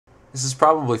This is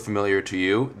probably familiar to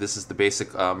you. This is the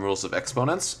basic rules of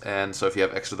exponents, and so if you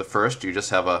have x to the first, you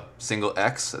just have a single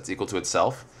x that's equal to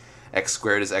itself. X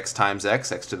squared is x times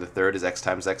x, x to the third is x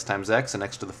times x times x, and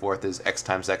x to the fourth is x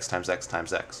times x times x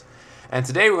times x. And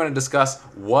today we're going to discuss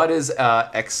what is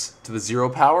x to the 0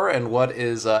 power and what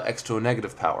is x to a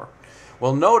negative power.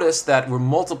 Well, notice that we're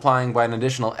multiplying by an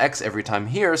additional x every time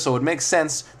here, so it makes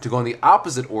sense to go in the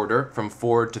opposite order from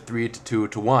 4 to 3 to 2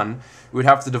 to 1. We would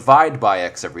have to divide by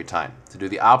x every time to do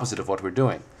the opposite of what we're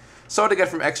doing. So to get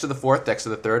from x to the fourth to x to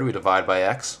the third, we divide by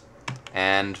x.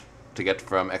 And to get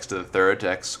from x to the third to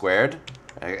x squared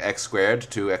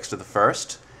to x to the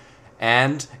first.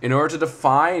 And in order to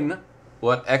define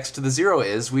what x to the 0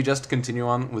 is, we just continue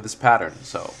on with this pattern.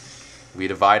 So we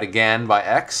divide again by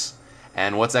x.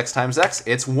 And what's x times x?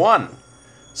 It's 1.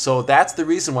 So that's the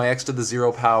reason why x to the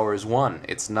 0 power is 1.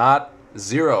 It's not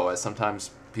 0, as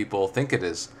sometimes people think it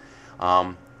is.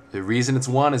 The reason it's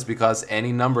 1 is because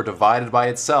any number divided by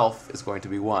itself is going to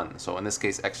be 1. So in this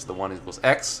case, x to the 1 equals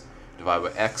x,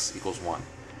 divided by x equals 1.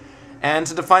 And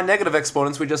to define negative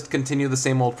exponents, we just continue the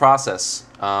same old process.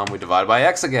 We divide by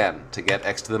x again to get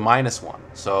x to the minus 1.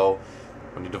 So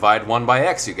when you divide 1 by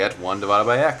x, you get 1 divided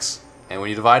by x. And when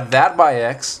you divide that by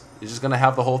x, you're just going to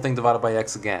have the whole thing divided by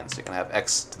x again. So you're going to have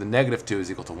x to the negative 2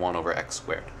 is equal to 1 over x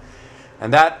squared.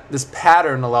 And this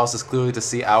pattern allows us clearly to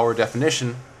see our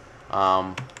definition,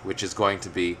 which is going to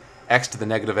be x to the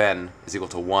negative n is equal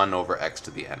to 1 over x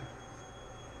to the n.